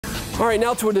All right,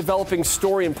 now to a developing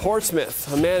story in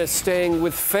Portsmouth. A man is staying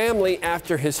with family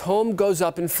after his home goes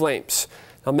up in flames.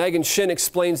 Now, Megan Shin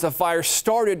explains the fire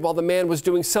started while the man was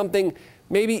doing something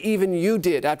maybe even you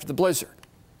did after the blizzard.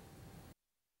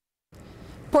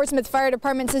 Portsmouth Fire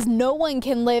Department says no one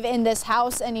can live in this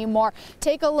house anymore.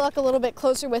 Take a look a little bit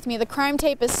closer with me. The crime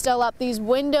tape is still up. These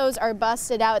windows are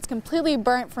busted out. It's completely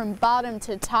burnt from bottom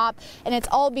to top, and it's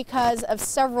all because of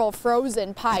several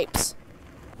frozen pipes.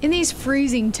 In these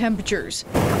freezing temperatures,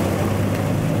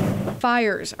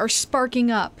 fires are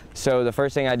sparking up. So the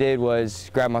first thing I did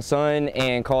was grab my son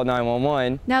and call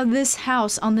 911. Now this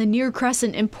house on the Near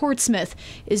Crescent in Portsmouth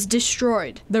is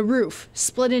destroyed. The roof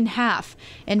split in half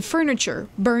and furniture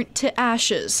burnt to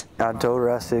ashes. I told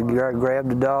her, I said, grab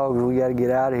the dogs, we got to get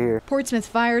out of here. Portsmouth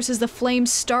Fire says the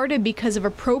flames started because of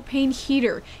a propane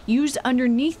heater used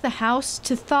underneath the house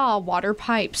to thaw water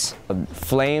pipes.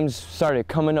 Flames started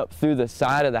coming up through the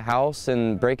side of the house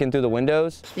and breaking through the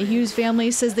windows. The Hughes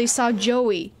family says they saw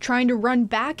Joey trying to run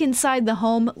back inside the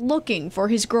home looking for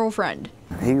his girlfriend.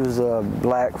 He was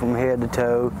black from head to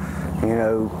toe,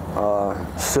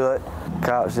 soot.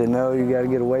 Cops said, no, you got to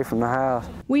get away from the house.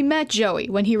 We met Joey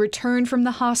when he returned from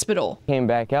the hospital. Came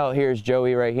back out, here's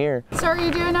Joey right here. So are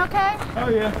you doing okay? Oh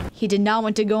yeah. He did not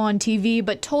want to go on TV,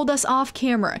 but told us off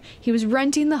camera he was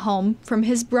renting the home from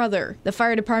his brother. The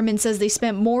fire department says they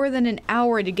spent more than an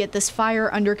hour to get this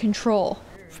fire under control.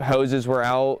 Hoses were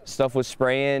out, stuff was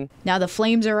spraying. Now the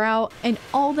flames are out, and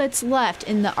all that's left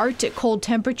in the Arctic cold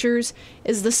temperatures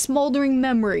is the smoldering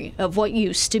memory of what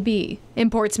used to be. In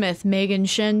Portsmouth, Megan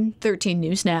Shin, 13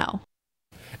 News Now.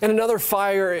 And another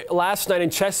fire last night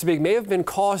in Chesapeake may have been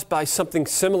caused by something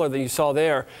similar that you saw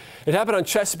there. It happened on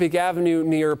Chesapeake Avenue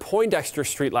near Poindexter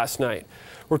Street last night.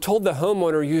 We're told the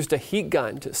homeowner used a heat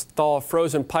gun to thaw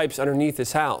frozen pipes underneath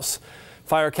his house.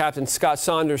 Fire Captain Scott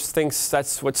Saunders thinks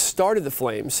that's what started the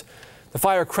flames. The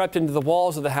fire crept into the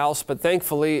walls of the house, but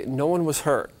thankfully no one was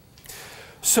hurt.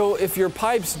 So if your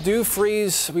pipes do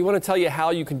freeze, we want to tell you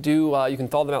how you can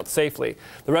thaw them out safely.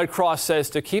 The Red Cross says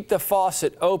to keep the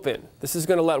faucet open. This is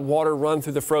going to let water run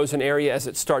through the frozen area as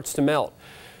it starts to melt.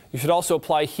 You should also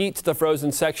apply heat to the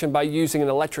frozen section by using an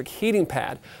electric heating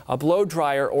pad, a blow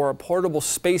dryer, or a portable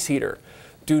space heater.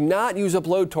 Do not use a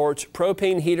blowtorch,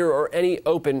 propane heater, or any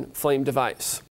open flame device.